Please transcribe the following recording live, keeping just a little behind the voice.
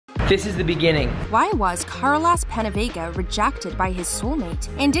This is the beginning. Why was Carlos Penavega rejected by his soulmate?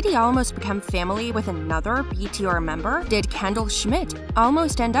 And did he almost become family with another BTR member? Did Kendall Schmidt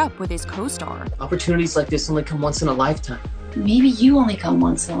almost end up with his co-star? Opportunities like this only come once in a lifetime. Maybe you only come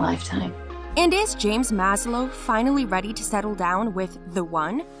once in a lifetime. And is James Maslow finally ready to settle down with the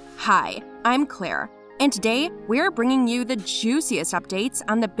one? Hi, I'm Claire, and today we're bringing you the juiciest updates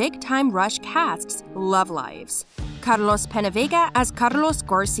on the Big Time Rush cast's love lives. Carlos Penavega as Carlos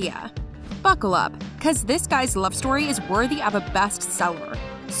Garcia. Buckle up, cause this guy's love story is worthy of a bestseller.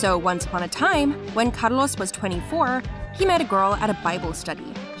 So once upon a time, when Carlos was 24, he met a girl at a Bible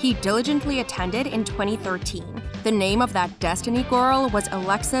study he diligently attended in 2013. The name of that destiny girl was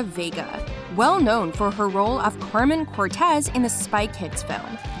Alexa Vega, well known for her role of Carmen Cortez in the Spy Kids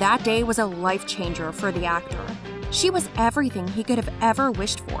film. That day was a life changer for the actor. She was everything he could have ever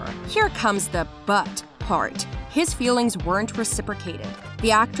wished for. Here comes the but part. His feelings weren't reciprocated.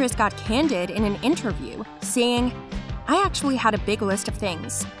 The actress got candid in an interview, saying, "I actually had a big list of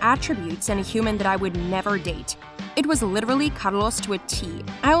things, attributes in a human that I would never date. It was literally Carlos to a T.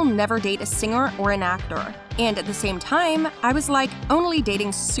 I'll never date a singer or an actor. And at the same time, I was like only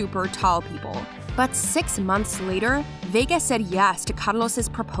dating super tall people." But 6 months later, Vega said yes to Carlos's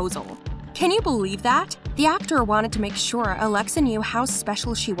proposal. Can you believe that? The actor wanted to make sure Alexa knew how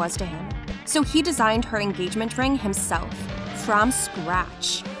special she was to him. So he designed her engagement ring himself, from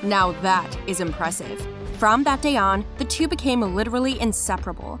scratch. Now that is impressive. From that day on, the two became literally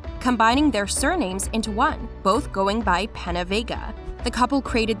inseparable, combining their surnames into one, both going by Penavega. The couple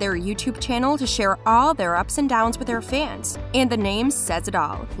created their YouTube channel to share all their ups and downs with their fans, and the name says it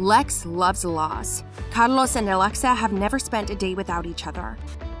all. Lex loves laws. Carlos and Alexa have never spent a day without each other.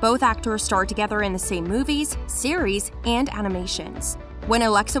 Both actors starred together in the same movies, series, and animations. When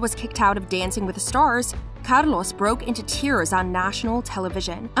Alexa was kicked out of Dancing with the Stars, Carlos broke into tears on national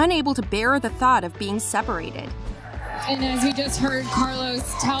television, unable to bear the thought of being separated. And as we just heard Carlos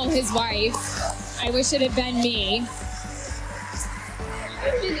tell his wife, "I wish it had been me."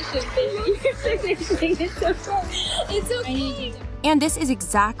 It's okay. And this is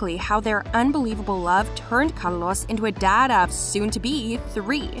exactly how their unbelievable love turned Carlos into a dad of soon-to-be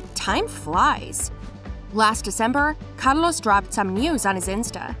 3. Time flies. Last December, Carlos dropped some news on his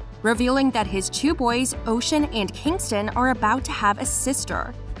Insta, revealing that his 2 boys, Ocean and Kingston, are about to have a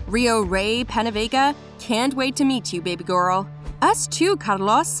sister. Rio Ray Penavega, can't wait to meet you, baby girl. Us too,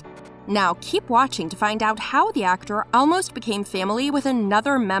 Carlos. Now keep watching to find out how the actor almost became family with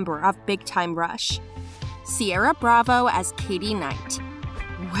another member of Big Time Rush. Sierra Bravo as Katie Knight.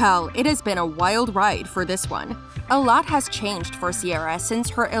 Well, it has been a wild ride for this one. A lot has changed for Sierra since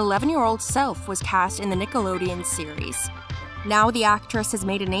her 11-year-old self was cast in the Nickelodeon series. Now the actress has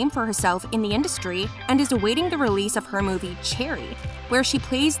made a name for herself in the industry and is awaiting the release of her movie Cherry, where she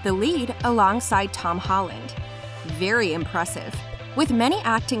plays the lead alongside Tom Holland. Very impressive. With many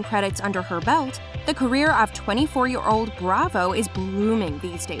acting credits under her belt, the career of 24-year-old Bravo is blooming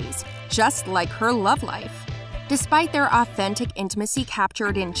these days, just like her love life. Despite their authentic intimacy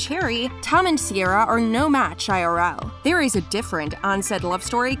captured in Cherry, Tom and Sierra are no match IRL. There is a different on-set love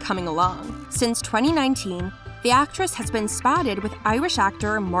story coming along. Since 2019, the actress has been spotted with Irish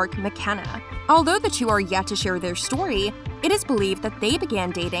actor Mark McKenna. Although the two are yet to share their story, it is believed that they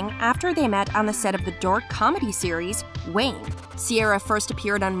began dating after they met on the set of the dark comedy series Wayne. Sierra first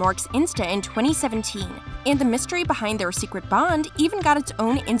appeared on Mark's Insta in 2017, and the mystery behind their secret bond even got its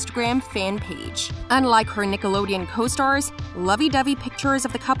own Instagram fan page. Unlike her Nickelodeon co-stars, lovey-dovey pictures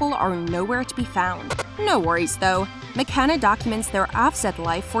of the couple are nowhere to be found. No worries though, McKenna documents their offset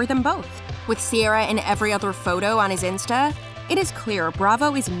life for them both. With Sierra in every other photo on his Insta, it is clear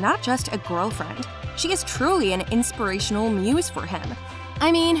Bravo is not just a girlfriend. She is truly an inspirational muse for him.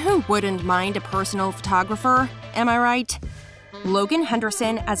 I mean, who wouldn't mind a personal photographer, am I right? Logan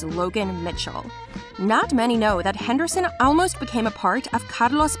Henderson as Logan Mitchell. Not many know that Henderson almost became a part of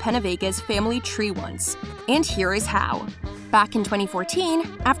Carlos Penavega's family tree once. And here is how. Back in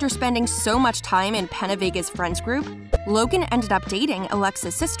 2014, after spending so much time in Penavega's friends group, Logan ended up dating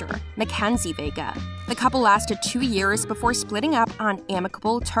Alexa's sister, Mackenzie Vega. The couple lasted 2 years before splitting up on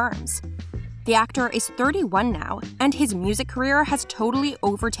amicable terms. The actor is 31 now, and his music career has totally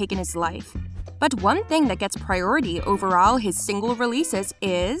overtaken his life. But one thing that gets priority over all his single releases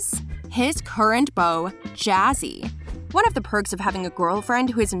is his current beau, Jazzy. One of the perks of having a girlfriend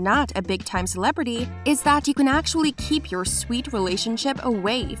who is not a big-time celebrity is that you can actually keep your sweet relationship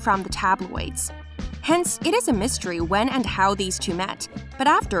away from the tabloids. Hence, it is a mystery when and how these two met, but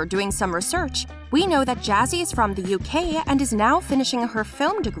after doing some research, We know that Jazzy is from the UK and is now finishing her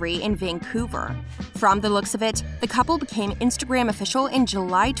film degree in Vancouver. From the looks of it, the couple became Instagram official in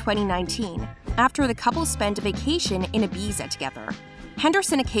July 2019, after the couple spent a vacation in Ibiza together.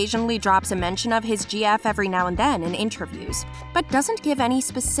 Henderson occasionally drops a mention of his GF every now and then in interviews, but doesn't give any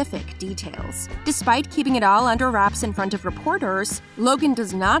specific details. Despite keeping it all under wraps in front of reporters, Logan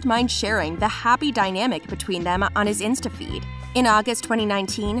does not mind sharing the happy dynamic between them on his Insta feed. In August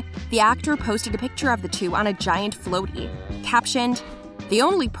 2019, the actor posted a picture of the two on a giant floaty, captioned, "The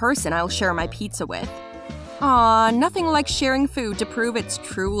only person I'll share my pizza with." Aw, nothing like sharing food to prove it's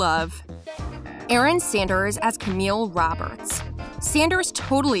true love. Erin Sanders as Camille Roberts. Sanders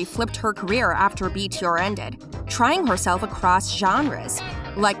totally flipped her career after BTR ended, trying herself across genres,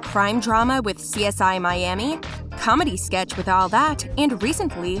 like crime drama with CSI Miami, comedy sketch with All That, and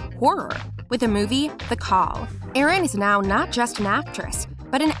recently, horror, with the movie The Call. Erin is now not just an actress,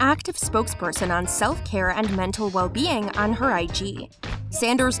 but an active spokesperson on self-care and mental well-being on her IG.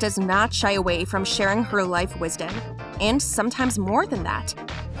 Sanders does not shy away from sharing her life wisdom, and sometimes more than that.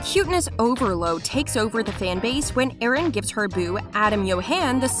 Cuteness overload takes over the fanbase when Erin gives her boo Adam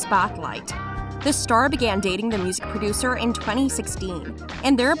Johan the spotlight. The star began dating the music producer in 2016,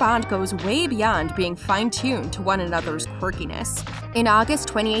 and their bond goes way beyond being fine-tuned to one another's quirkiness. In August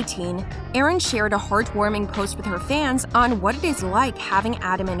 2018, Erin shared a heartwarming post with her fans on what it is like having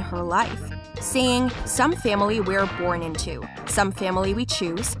Adam in her life, saying, "Some family we're born into, some family we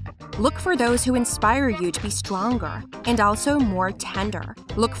choose. Look for those who inspire you to be stronger and also more tender.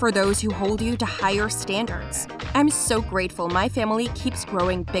 Look for those who hold you to higher standards. I'm so grateful my family keeps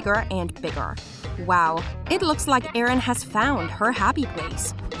growing bigger and bigger." Wow, it looks like Erin has found her happy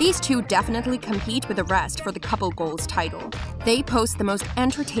place. These two definitely compete with the rest for the couple goals title. They post the most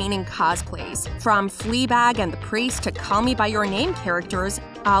entertaining cosplays, from Fleabag and the Priest to Call Me By Your Name characters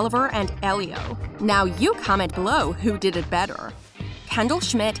Oliver and Elio. Now you comment below who did it better. Kendall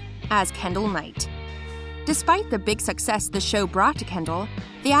Schmidt as Kendall Knight. Despite the big success the show brought to Kendall,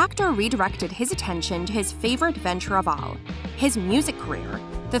 the actor redirected his attention to his favorite venture of all, his music career.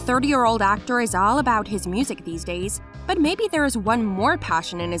 The 30-year-old actor is all about his music these days, but maybe there is one more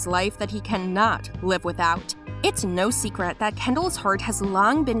passion in his life that he cannot live without. It's no secret that Kendall's heart has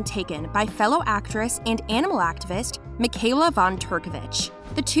long been taken by fellow actress and animal activist Michaela von Turkovich.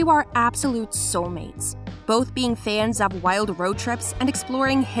 The two are absolute soulmates, both being fans of wild road trips and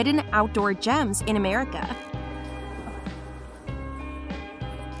exploring hidden outdoor gems in America.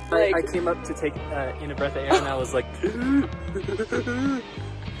 I came up to take in a breath of air and I was like,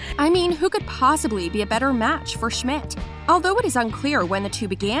 I mean, who could possibly be a better match for Schmidt? Although it is unclear when the two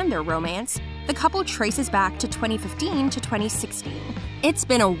began their romance, the couple traces back to 2015 to 2016. It's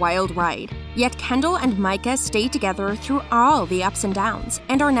been a wild ride, yet Kendall and Micah stayed together through all the ups and downs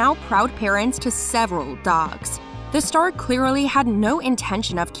and are now proud parents to several dogs. The star clearly had no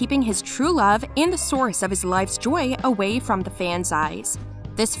intention of keeping his true love and the source of his life's joy away from the fans' eyes.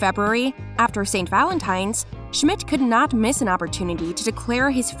 This February, after St. Valentine's, Schmidt could not miss an opportunity to declare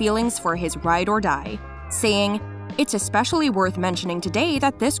his feelings for his ride or die, saying, "It's especially worth mentioning today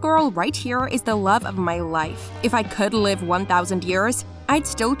that this girl right here is the love of my life. If I could live 1,000 years, I'd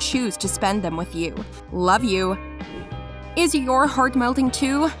still choose to spend them with you. Love you." Is your heart melting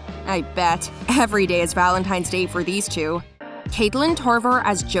too? I bet. Every day is Valentine's Day for these two. Caitlin Tarver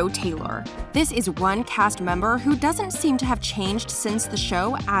as Joe Taylor. This is one cast member who doesn't seem to have changed since the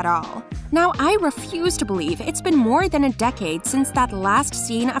show at all. Now, I refuse to believe it's been more than a decade since that last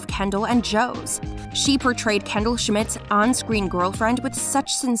scene of Kendall and Joe's. She portrayed Kendall Schmidt's on-screen girlfriend with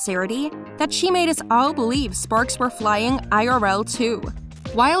such sincerity that she made us all believe sparks were flying IRL too.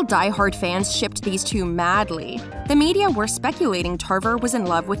 While die-hard fans shipped these two madly, the media were speculating Tarver was in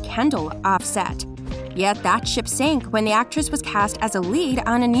love with Kendall offset. Yet that ship sank when the actress was cast as a lead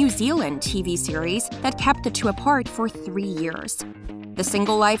on a New Zealand TV series that kept the two apart for 3 years. The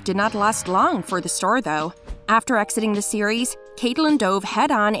single life did not last long for the star, though. After exiting the series, Caitlin dove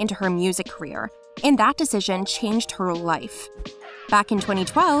head-on into her music career, and that decision changed her life. Back in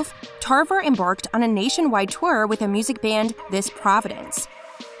 2012, Tarver embarked on a nationwide tour with a music band, This Providence.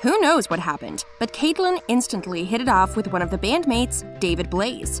 Who knows what happened, but Caitlin instantly hit it off with one of the bandmates, David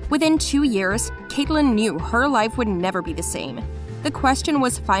Blaze. Within 2 years, Caitlin knew her life would never be the same. The question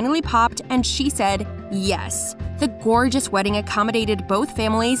was finally popped, and she said yes. The gorgeous wedding accommodated both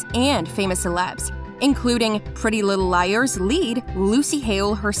families and famous celebs, including Pretty Little Liars lead Lucy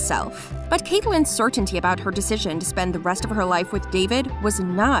Hale herself. But Caitlin's certainty about her decision to spend the rest of her life with David was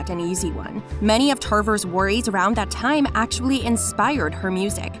not an easy one. Many of Tarver's worries around that time actually inspired her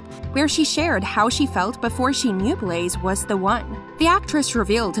music. where she shared how she felt before she knew Blaze was the one. The actress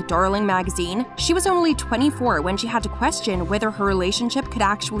revealed to Darling magazine she was only 24 when she had to question whether her relationship could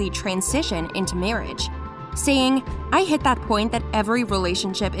actually transition into marriage, saying, "I hit that point that every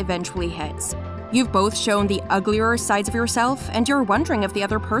relationship eventually hits. You've both shown the uglier sides of yourself, and you're wondering if the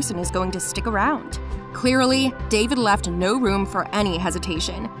other person is going to stick around." Clearly, David left no room for any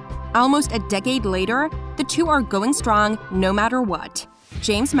hesitation. Almost a decade later, the two are going strong no matter what.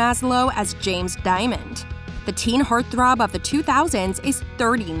 James Maslow as James Diamond. The teen heartthrob of the 2000s is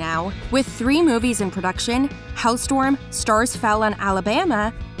 30 now. With 3 movies in production, Hellstorm, Stars Fell on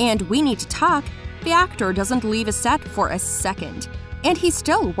Alabama, and We Need to Talk, the actor doesn't leave a set for a second. And he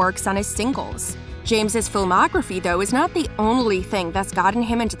still works on his singles. James's filmography, though, is not the only thing that's gotten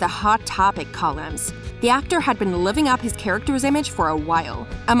him into the Hot Topic columns. The actor had been living up his character's image for a while.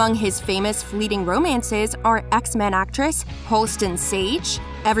 Among his famous fleeting romances are X-Men actress Halston Sage,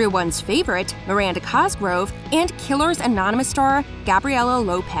 everyone's favorite Miranda Cosgrove, and Killers Anonymous star Gabriela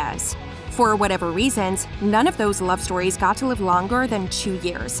Lopez. For whatever reasons, none of those love stories got to live longer than 2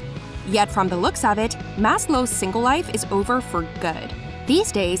 years. Yet from the looks of it, Maslow's single life is over for good.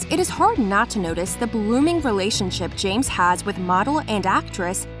 These days, it is hard not to notice the blooming relationship James has with model and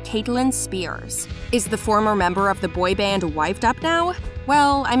actress Caitlin Spears. Is the former member of the boy band wifed up now?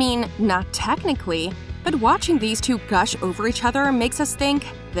 Well, I mean, not technically, but watching these two gush over each other makes us think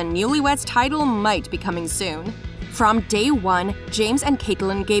the newlyweds title might be coming soon. From day one, James and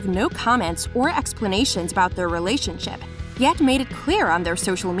Caitlin gave no comments or explanations about their relationship, yet made it clear on their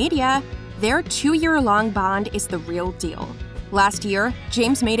social media their 2-year-long bond is the real deal. Last year,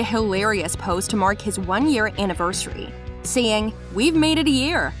 James made a hilarious post to mark his 1-year anniversary, saying, "We've made it a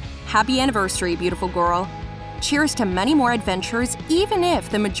year. Happy anniversary, beautiful girl. Cheers to many more adventures, even if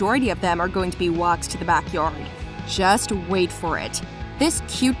the majority of them are going to be walks to the backyard. Just wait for it." This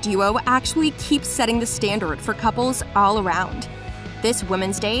cute duo actually keeps setting the standard for couples all around. This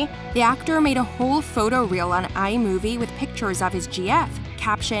Women's Day, the actor made a whole photo reel on iMovie with pictures of his GF,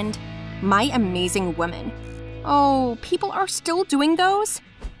 captioned, "My amazing woman." Oh, people are still doing those?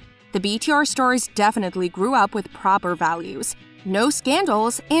 The BTR stars definitely grew up with proper values. No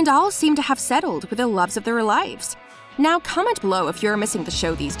scandals, and all seem to have settled with the loves of their lives. Now comment below if you're missing the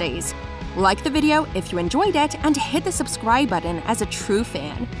show these days. Like the video if you enjoyed it, and hit the subscribe button as a true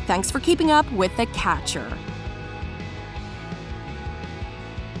fan. Thanks for keeping up with The Catcher.